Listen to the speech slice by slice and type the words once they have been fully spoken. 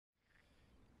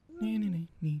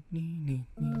Are you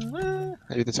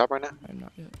at the top right now? I'm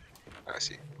not yet. I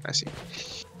see. I see.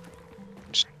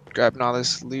 Just grabbing all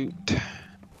this loot.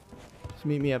 Just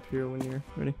meet me up here when you're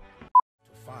ready. To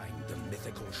find the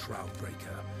mythical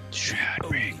Shroudbreaker. Shroudbreaker. The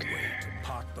only way to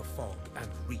part the fog and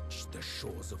reach the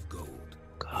shores of gold.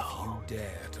 If you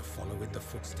dare to follow in the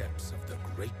footsteps of the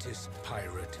greatest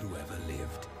pirate who ever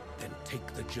lived, then take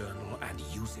the journal and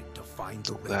use it to find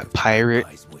the wreck of pirate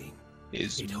Eagle's Wing.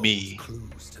 is It me. holds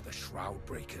clues to the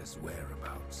Shroudbreaker's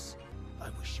whereabouts. I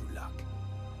wish you luck.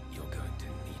 You're going to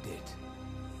need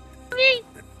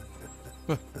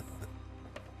it.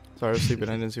 Sorry, I was sleeping.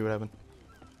 I didn't see what happened.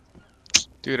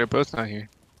 Dude, they're both not here.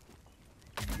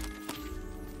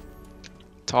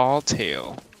 Tall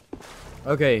tale.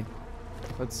 Okay,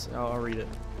 I'll read it.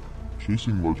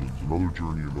 Chasing legends, another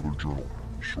journey, another journal.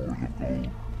 The shores of gold.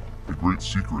 A great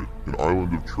secret, an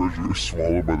island of treasure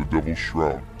swallowed by the devil's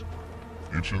shroud.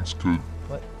 Ancients could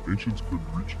reach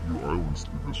new islands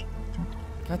through this.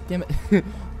 God damn it.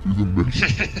 Through the many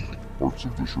parts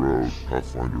of the shroud.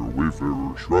 Pathfinder,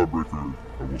 Wayfarer, Shroudbreaker.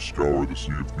 I will scour the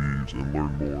Sea of Thieves and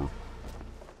learn more.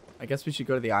 I guess we should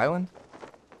go to the island.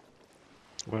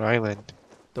 What island?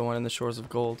 The one in the shores of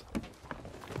gold.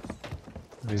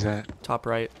 What is that? Top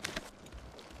right.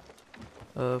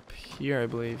 Up here, I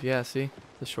believe. Yeah, see?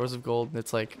 The shores of gold.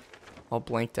 It's like all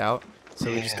blanked out.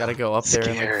 So we just gotta go up there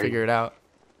and like Scary. figure it out.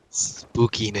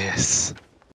 Spookiness.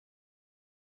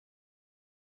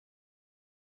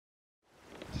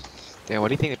 Damn, what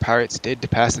do you think the pirates did to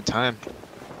pass the time?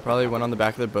 Probably went on the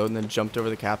back of the boat and then jumped over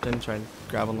the captain, tried to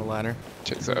grab on the ladder.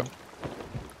 Check this out.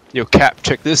 Yo, Cap,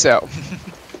 check this out.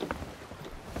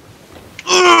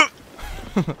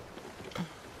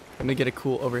 I'm gonna get a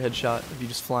cool overhead shot of you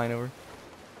just flying over.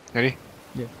 Ready?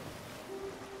 Yeah.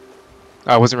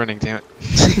 Oh, I wasn't running, damn it.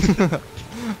 I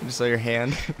just saw your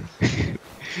hand.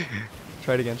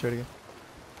 Try it again, try it again.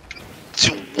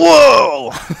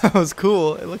 Whoa! That was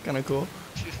cool. It looked kind of cool.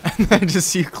 And then I just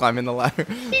see you climbing the ladder.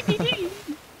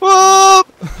 Whoa!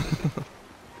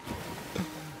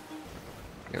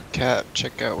 Yo, Cap,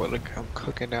 check out what I'm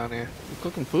cooking down here. You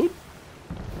cooking food?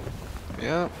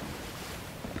 Yeah.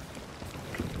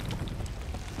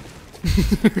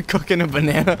 You're cooking a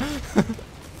banana.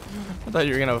 I thought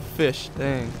you were gonna have a fish.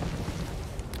 Dang.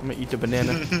 I'm gonna eat the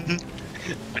banana.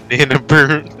 Banana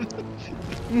burn.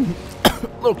 A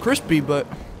little crispy, but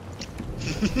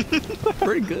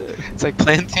pretty good. It's like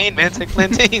plantain, man. It's like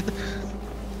plantain.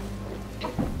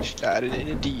 Started in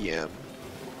a DM,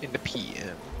 in the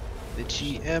PM, the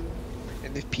GM,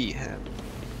 and the PM.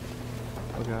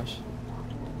 Oh gosh.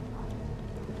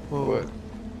 Whoa. What?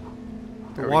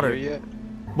 The Are we water. here yet?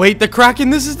 Wait, the Kraken!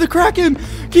 This is the Kraken!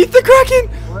 Keep the Kraken!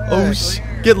 Oh,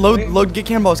 get get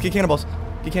cannonballs, get cannonballs.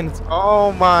 Get cannons.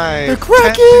 Oh my. The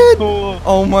Kraken! Tentacle.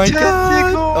 Oh my god!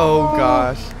 Tentacle. Oh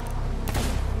gosh.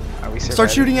 Are we Start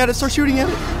surviving? shooting at it, start shooting at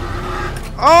it!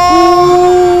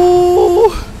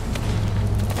 Oh!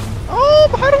 Oh,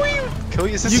 how do we kill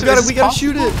you? You gotta, we gotta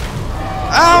shoot it!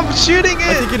 I'm shooting it!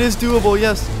 I think it is doable,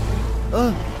 yes.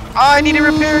 Oh, I need to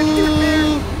repair,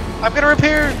 I'm gonna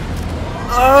repair!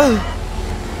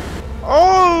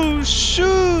 Oh,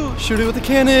 shoot! Shoot it with the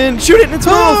cannon! Shoot it in its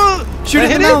mouth! Shoot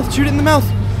it in the mouth! Shoot it in the mouth!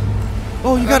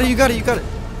 Oh, you got it, you got it, you got it!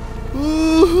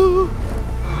 Ooh.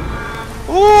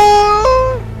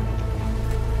 Oh!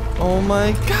 Oh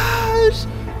my gosh!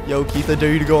 Yo, Keith, I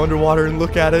dare you to go underwater and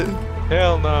look at it.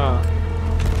 Hell nah.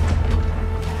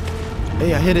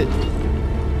 Hey, I hit it.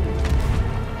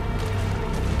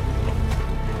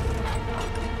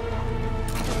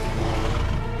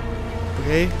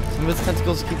 Okay, some of its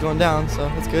tentacles keep going down, so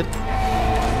that's good.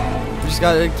 We just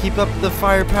gotta keep up the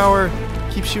firepower.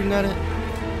 Keep shooting at it.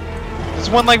 There's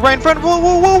one like right in front. Whoa,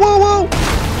 whoa, whoa, whoa, whoa!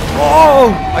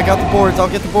 Oh! I got the boards. I'll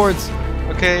get the boards.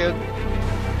 Okay.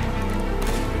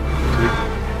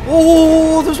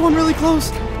 Oh, there's one really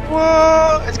close.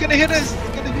 Whoa! It's gonna hit us.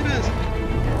 It's gonna hit us.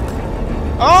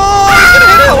 Oh! It's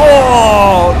gonna hit us.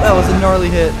 Oh, that was a gnarly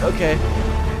hit. Okay.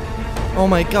 Oh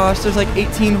my gosh, there's like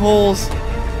 18 holes.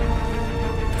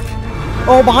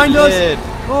 Oh, behind us.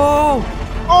 Oh.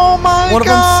 Oh my god! One of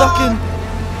them's sucking.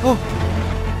 Oh.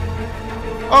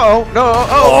 Uh oh! No!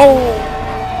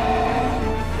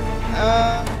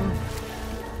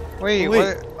 Wait,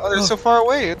 wait. what? Oh, they're so far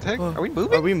away. What the heck? Are we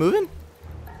moving? Are we moving?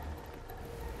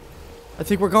 I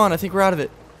think we're gone. I think we're out of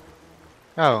it.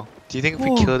 Oh, do you think if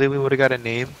we killed it, we would have got a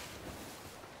name?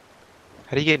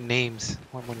 How do you get names?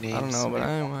 I want more names. I don't know, but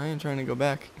I ain't trying to go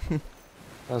back. That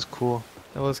was cool.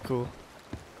 That was cool.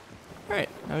 Alright,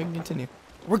 now we can continue.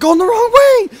 We're going the wrong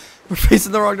way! We're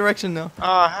facing the wrong direction now.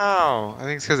 Oh, how? I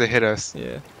think it's because it hit us.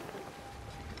 Yeah.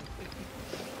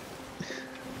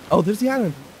 Oh, there's the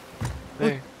island.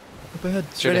 there. Up ahead.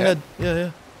 Straight Straight ahead. Yeah,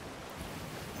 yeah.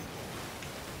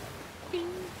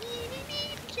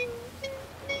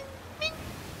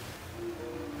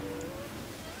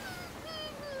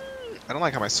 I don't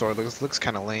like how my sword looks. Looks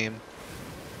kind of lame.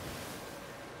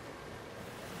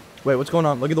 Wait, what's going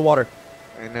on? Look at the water.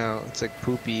 I know. It's like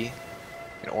poopy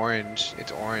and orange.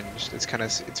 It's orange. It's kind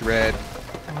of. It's red.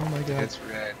 Oh my god. It's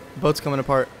red. Boat's coming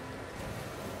apart.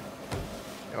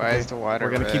 Why is the water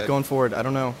We're gonna red? keep going forward. I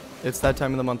don't know. It's that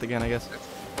time of the month again, I guess.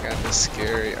 Kind of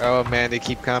scary. Oh man, they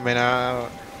keep coming out.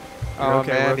 We're Oh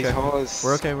okay, man, we're these okay. holes.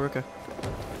 We're okay, we're okay.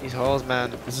 These holes,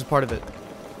 man. This is part of it.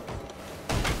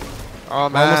 Oh We're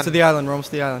man. almost to the island. We're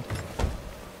almost to the island.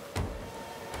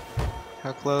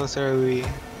 How close are we?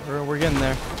 We're getting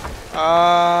there.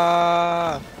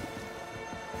 Ah.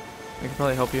 I can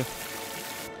probably help you.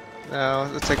 No,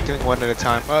 it's like doing one at a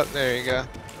time. Oh, there you go.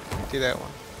 Do that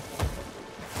one.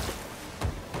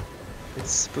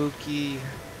 It's spooky.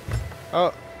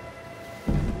 Oh.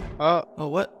 Oh. Oh,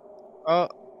 what? Oh.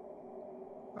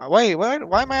 Wait, what?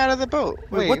 Why am I out of the boat?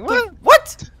 Wait, what? what?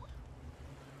 What?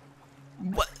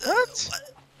 What?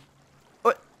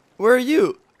 What? Where are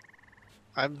you?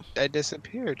 I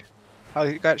disappeared. Oh,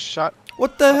 you got shot.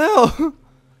 What the hell?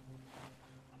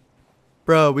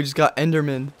 Bro, we just got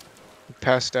Enderman.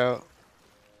 Passed out.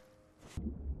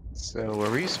 So, were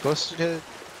we supposed to?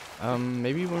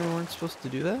 Maybe we weren't supposed to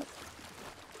do that?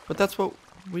 But that's what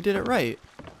we did it right.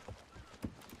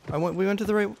 We went to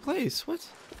the right place. What?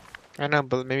 I know,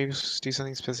 but maybe we should do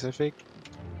something specific.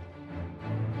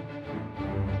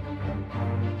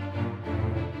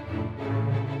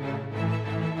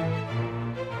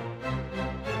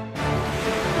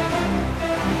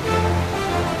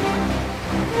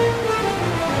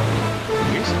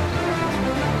 Here's something.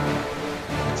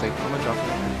 It's like, I'm gonna drop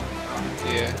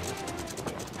it. yeah.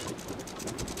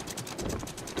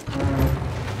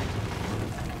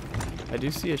 I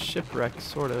do see a shipwreck,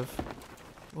 sort of.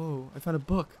 Whoa, I found a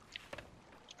book.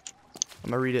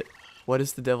 I'm gonna read it. What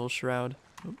is the Devil's Shroud?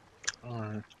 Oh.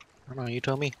 I don't know, you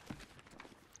told me.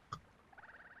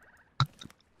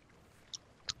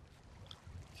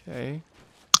 Okay.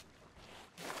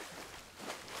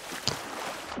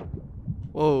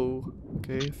 Whoa.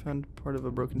 Okay, found part of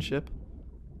a broken ship.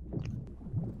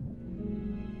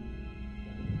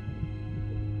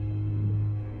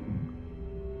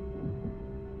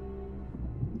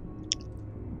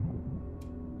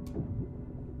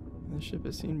 The ship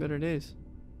has seen better days.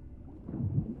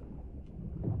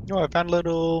 Oh, I found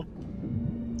little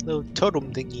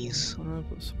totem thingies. What am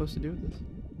I supposed to do with this?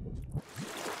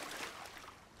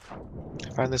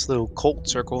 I found this little cult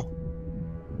circle.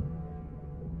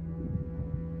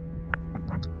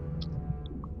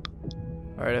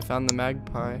 Alright, I found the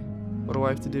magpie. What do I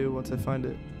have to do once I find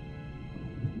it?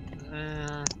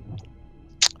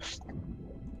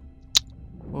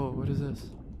 Whoa, what is this?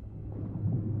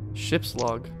 Ship's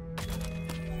log.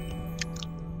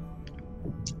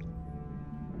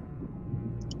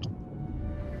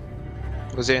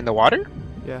 Was it in the water?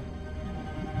 Yeah.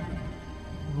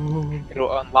 Whoa.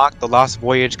 It'll unlock the Lost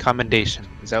Voyage commendation.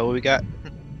 Is that what we got?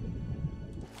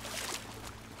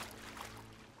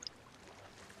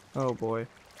 Oh boy.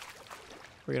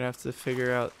 We're gonna have to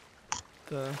figure out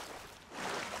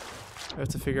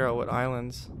what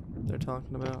islands they're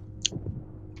talking about.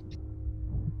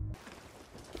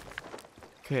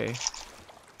 Okay.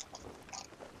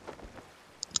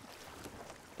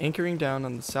 Anchoring down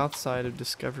on the south side of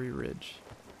Discovery Ridge.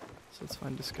 So let's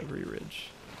find Discovery Ridge.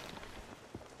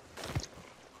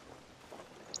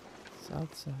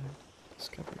 South side,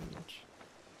 Discovery Ridge.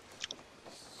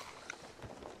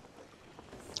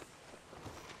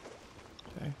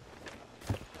 Okay.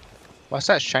 What's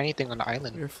that shiny thing on the We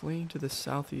island? are fleeing to the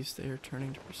southeast. They are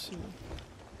turning to pursue.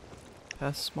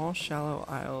 Past small, shallow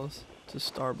isles to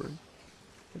starboard.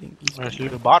 Heading Let's do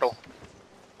eastward. the bottle.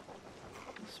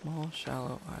 Small,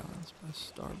 shallow islands past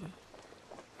starboard.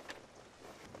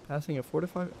 Passing a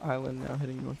fortified island, now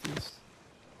heading northeast.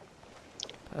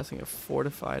 Passing a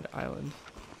fortified island.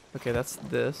 Okay, that's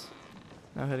this.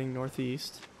 Now heading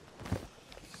northeast.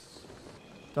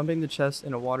 Dumping the chest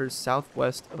in a waters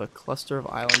southwest of a cluster of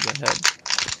islands ahead.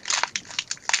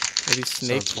 Maybe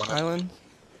Snake it's one of- Island?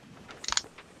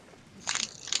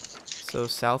 So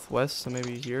southwest, so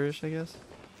maybe here-ish, I guess?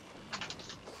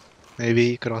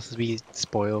 Maybe it could also be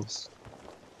spoils.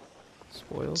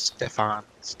 Spoils?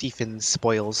 Stephen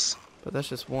spoils. But that's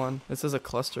just one. It says a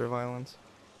cluster of islands.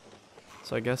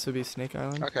 So I guess it would be Snake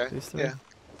Island? Okay, These three? yeah.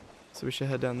 So we should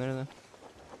head down there then.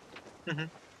 Mm-hmm.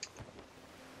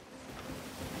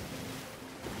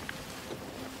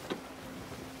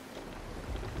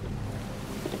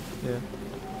 Yeah.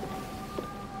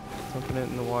 Dumping it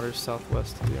in the water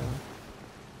southwest of the island.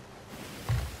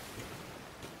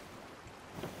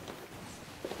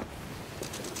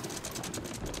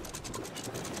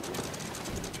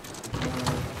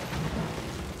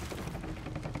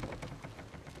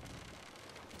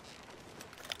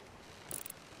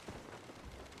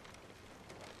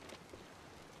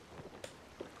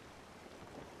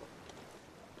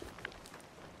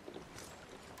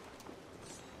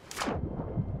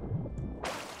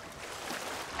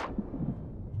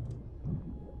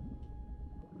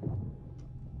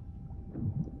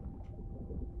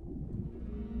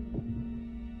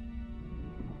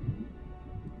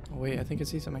 Wait, I think I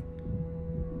see something.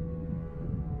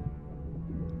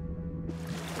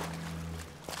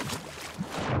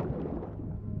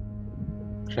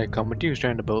 Should I come with you?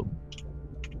 Strand the boat.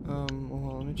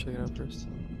 Well, let me check it out first.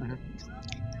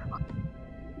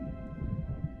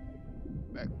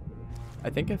 I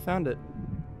think I found it.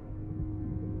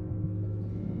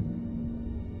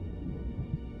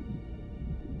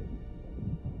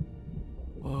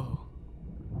 Whoa.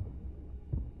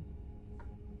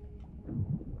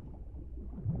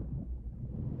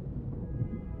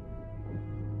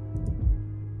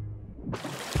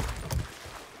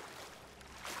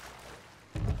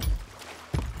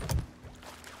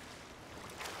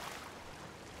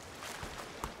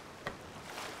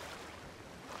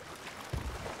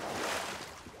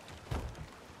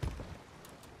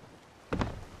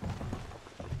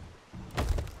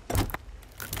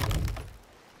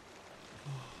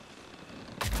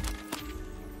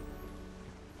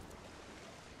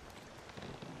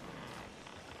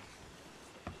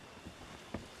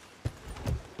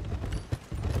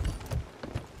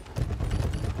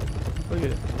 Look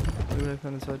at it. Look what I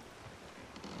found inside.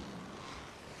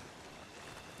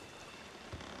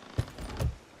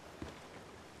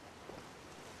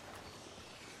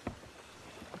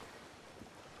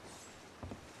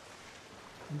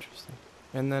 Interesting.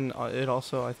 And then it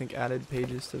also, I think, added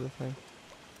pages to the thing.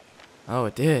 Oh,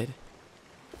 it did.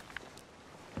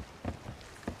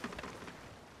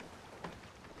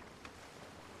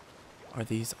 Are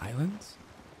these islands?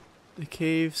 The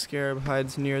cave scarab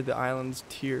hides near the island's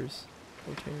tiers.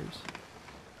 Or tears.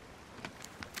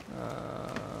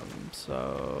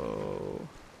 So...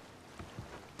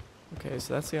 Okay,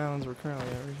 so that's the islands we're currently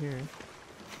at right here.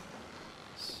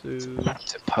 So...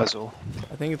 It's a puzzle.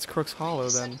 I think it's Crook's Hollow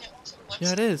then.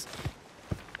 Yeah, it is.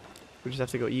 We just have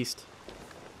to go east.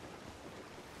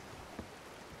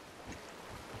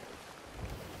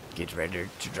 Get ready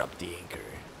to drop the anchor.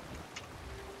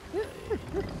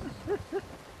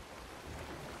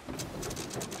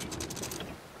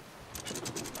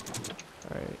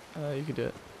 Alright, you can do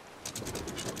it.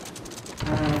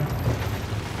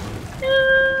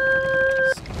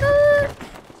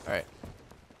 Alright.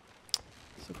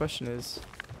 So the question is,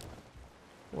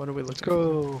 what are we looking for?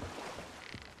 Let's go.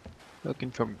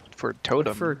 Looking for a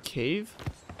totem. For a cave?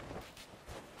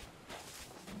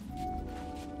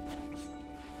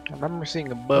 I remember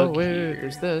seeing a bug Oh, wait, here.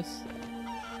 there's this.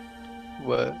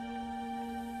 What?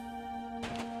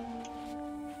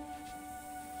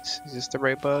 Is this the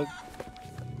right bug?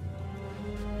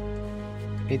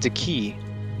 Needs a key.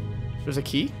 There's a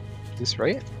key? Is this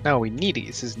right? No, we need it.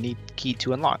 It says need key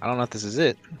to unlock. I don't know if this is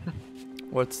it.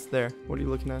 What's there? What are you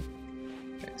looking at?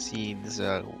 See, there's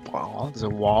a wall. There's a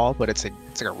wall, but it's like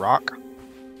a rock.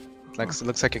 It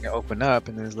looks like it can open up,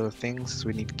 and there's little things. So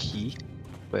we need a key,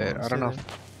 but I don't know. I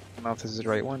don't know if this is the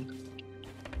right one.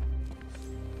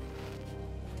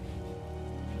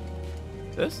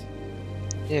 This?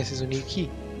 Yeah, it says we need a key.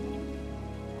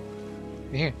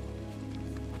 Here.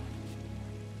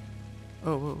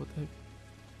 Oh, whoa, what the heck?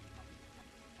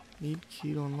 Need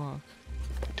key to unlock.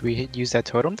 Do we use that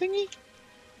totem thingy?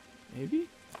 Maybe?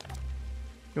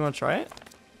 You want to try it?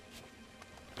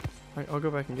 Alright, I'll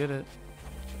go back and get it.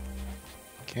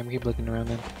 Okay, I'm keep looking around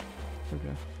then.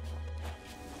 Okay.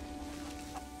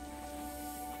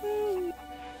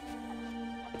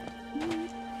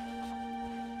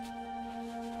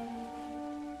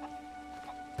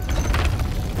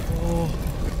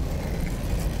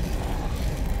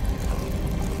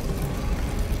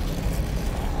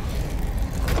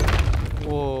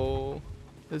 Whoa.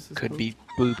 This is Could cool. be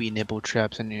booby nibble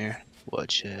traps in here.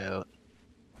 Watch out.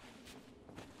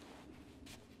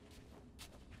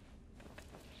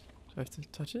 Do I have to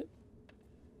touch it?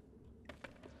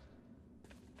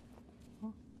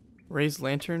 Raise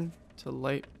lantern to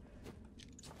light.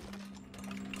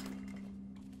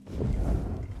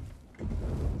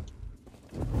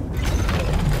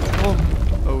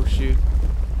 Oh shoot.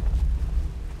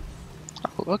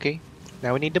 Oh, okay.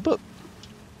 Now we need the book.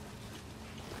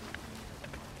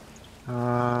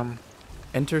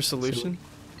 Enter solution?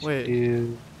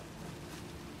 Wait.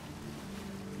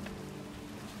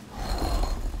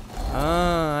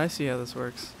 Ah, I see how this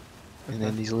works. And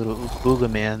then these little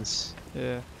boogamans.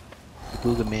 Yeah.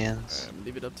 Boogamans.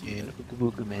 Leave it up to you. And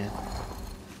boogaman.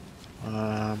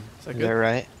 Is that is good? that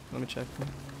right? Let me check.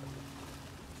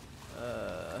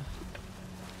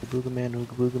 Boogaman,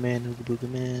 boogaman,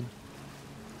 boogaman.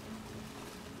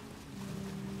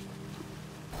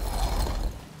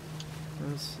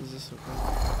 Is this okay?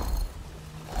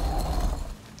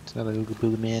 It's another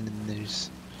boogaman, and there's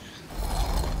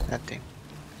that thing.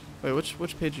 Wait,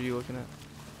 which page are you looking at?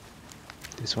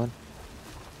 This one.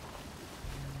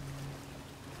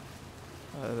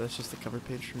 That's just the cover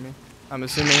page for me. I'm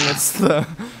assuming it's the.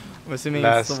 I'm assuming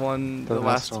it's the one, the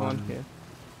last one. Yeah.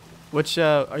 Which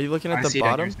are you looking at the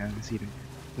bottom?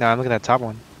 No, I'm looking at the top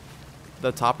one.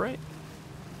 The top right?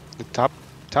 The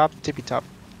tippy top.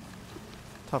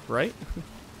 Top right?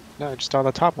 No, just all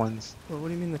the top ones. Well, what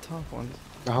do you mean the top ones?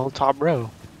 The whole top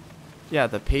row. Yeah,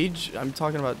 the page. I'm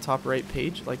talking about top right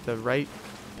page, like the right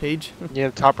page. Yeah,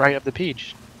 the top right of the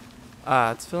page.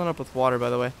 It's filling up with water, by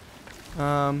the way.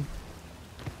 But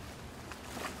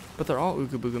they're all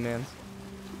Ooga Booga Mans.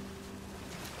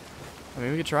 I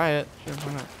mean, we could try it. Sure,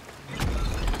 why not?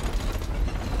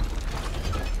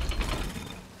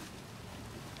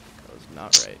 That was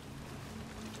not right.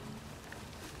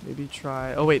 Maybe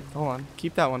try. Oh wait, hold on.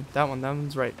 Keep that one. That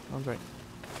one's right. That one's right.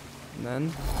 And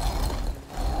then.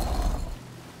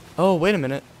 Oh wait a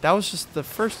minute. That was just the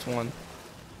first one.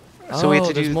 So we have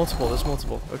to there's do multiple. There's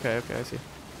multiple. Okay, I see.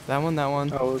 That one.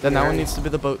 Oh, then that one needs to be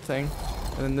the boat thing,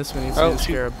 and then this one needs to be the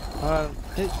scarab.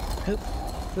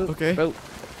 Okay. Boat.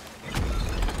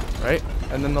 Right,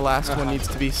 and then the last one needs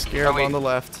to be scarab on the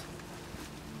left.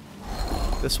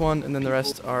 This one, and then the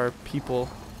rest are people.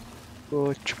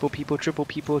 Oh, triple people.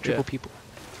 Yeah.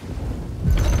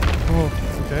 Oh,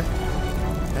 okay.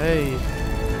 Hey.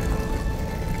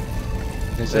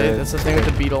 That's the thing with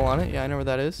the beetle on it. Yeah, I know where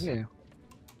that is. Yeah.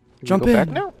 Jump in. in. Back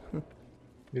now?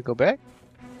 You go back?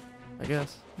 I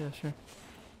guess. Yeah, sure.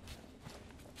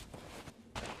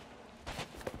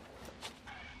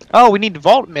 Oh, we need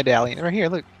vault medallion right here.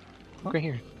 Look right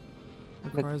here.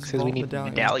 Look, it says we need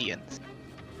medallions.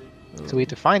 Oh. So we have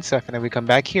to find stuff, and then we come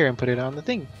back here and put it on the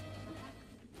thing.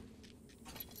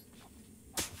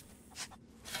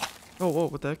 Oh, whoa!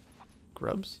 What the heck?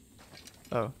 Grubs?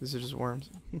 Oh, these are just worms.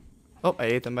 Oh, I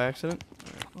ate them by accident.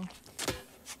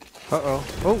 Uh-oh.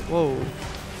 Oh, whoa.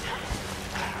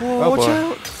 Whoa, Oh, watch boy.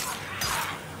 out!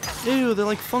 Ew, they're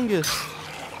like fungus.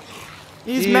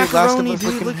 He's Ew, macaroni, Last of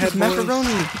Us dude. Look, looking it's head boys.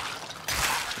 macaroni.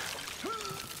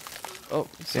 Oh,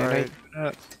 sorry.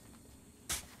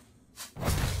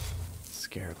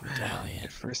 Scarab medallion.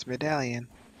 First medallion.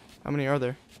 How many are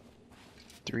there?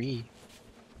 3.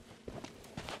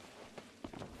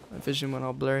 My vision went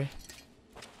all blurry.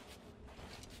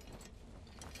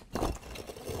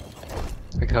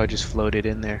 Look how it just floated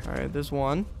in there. Alright, there's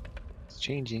one. It's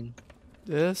changing.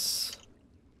 This.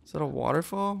 Is that a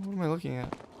waterfall? What am I looking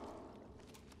at?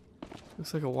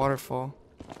 Looks like a waterfall.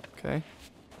 Okay.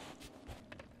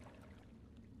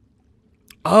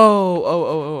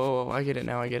 Oh, I get it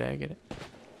now. I get it.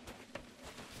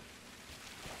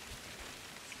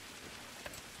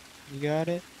 You got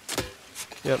it?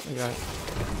 Yep, I got it.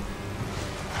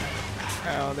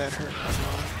 Ow, that hurt.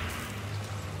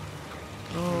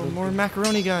 Oh, more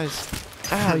macaroni guys.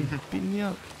 Ah, you beating me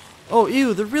up. Oh,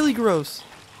 ew, they're really gross.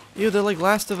 Ew, they're like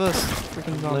Last of Us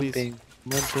freaking zombies.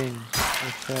 Limping.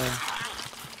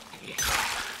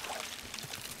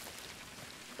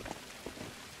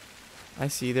 I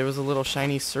see, there was a little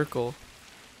shiny circle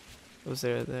that was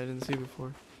there that I didn't see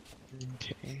before.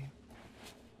 Okay.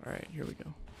 Alright, here we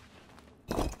go.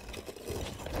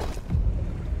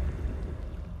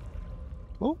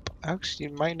 Oh, actually,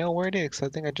 you might know where it is. I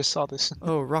think I just saw this.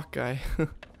 Oh, rock guy. I was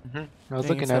Dang,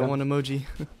 looking it's at that him. one emoji.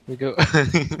 We go.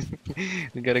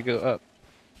 We gotta go up.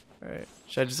 Alright,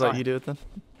 should I just let you do it then?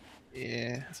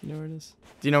 Yeah. Does he know where it is?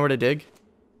 Do you know where to dig?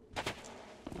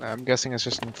 I'm guessing it's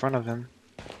just in front of him.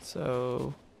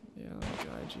 So, yeah, let me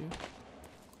guide you.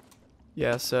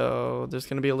 Yeah, so there's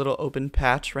going to be a little open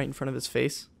patch right in front of his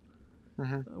face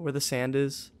where the sand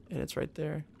is, and it's right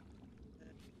there.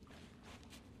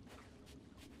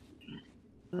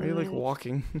 Are you like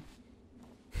walking?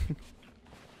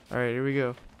 Alright, here we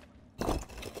go.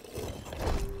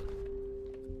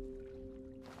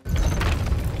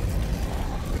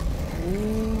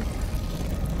 Ooh.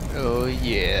 Oh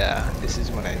yeah, this is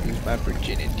when I lose my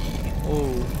virginity.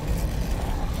 Oh.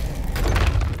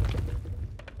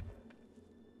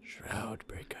 Shroud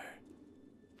breaker.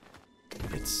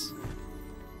 It's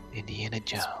Indiana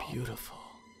Jones. beautiful.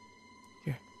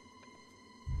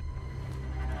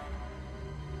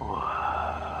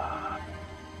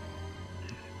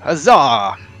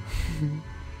 Huzzah!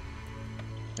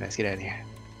 Let's get out of here.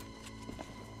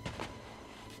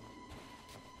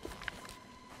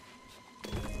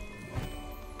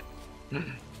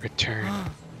 Return.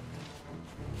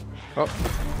 Oh.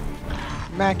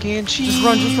 Mac and cheese. Just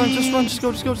run, just run, just run, just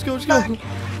go, just go, just go, just go.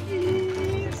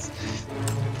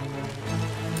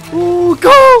 Ooh,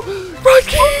 go! Run,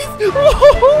 Keith!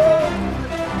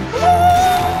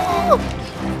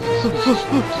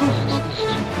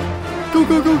 Go,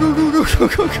 go, go, go, go, go, go,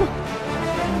 go, go.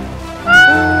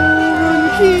 Oh, run,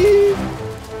 Keith!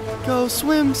 Go,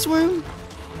 swim, swim.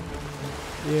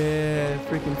 Yeah,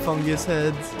 freaking fungus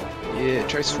heads. Yeah,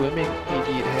 try swimming,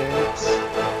 idiot heads.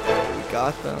 We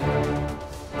got them.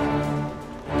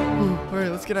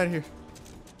 Alright, let's get out of here.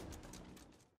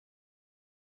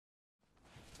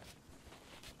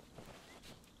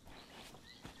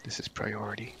 This is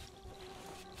priority.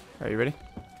 Are you ready?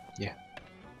 Yeah.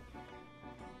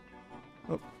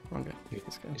 Oh, wrong guy.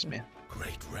 This guy. Yes, man.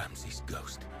 Great Ramses'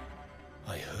 ghost.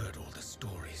 I heard all the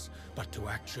stories, but to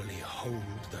actually hold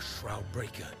the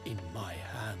Shroudbreaker in my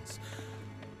hands,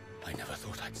 I never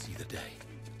thought I'd see the day.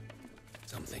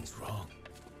 Something's wrong.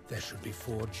 There should be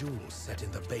 4 jewels set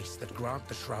in the base that grant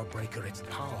the Shroudbreaker its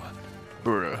power.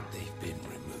 Bruh. But they've been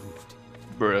removed.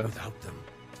 Bruh. Without them,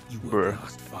 you won't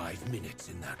last 5 minutes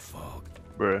in that fog.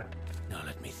 Bruh. Now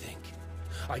let me think.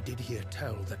 I did hear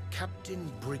tell that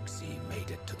Captain Briggsy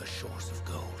made it to the shores of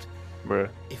gold. Bruh.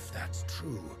 If that's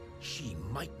true, she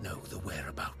might know the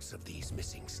whereabouts of these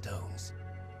missing stones.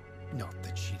 Not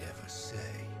that she'd ever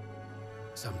say.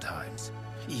 Sometimes,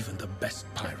 even the best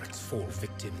pirates fall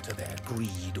victim to their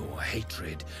greed or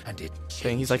hatred, and it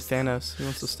Dang, he's like Thanos. He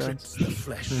wants the stones. strips the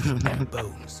flesh from their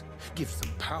bones, gives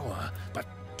them power, but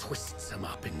twists them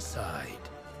up inside.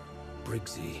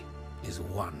 Briggsy is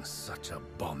one such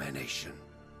abomination.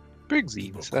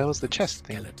 Briggsy, so that was the chest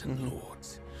thing. Skeleton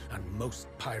lords, and most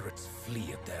pirates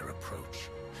flee at their approach.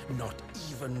 Not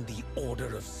even the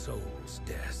Order of Souls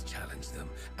dares challenge them,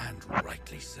 and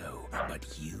rightly so.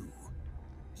 But you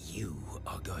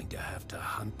are going to have to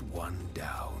hunt one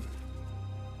down.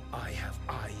 I have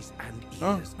eyes and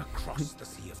ears across the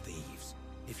Sea of Thieves.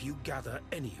 If you gather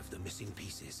any of the missing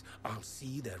pieces, I'll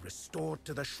see they're restored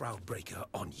to the Shroudbreaker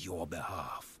on your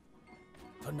behalf.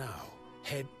 For now,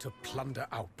 head to Plunder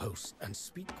Outpost and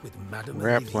speak with Madame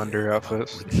Rap Amelia Plunder about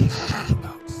Outpost. Briggs's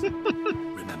whereabouts.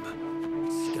 Remember,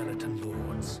 skeleton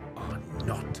lords are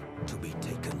not to be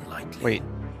taken lightly. Wait,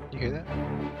 you hear that?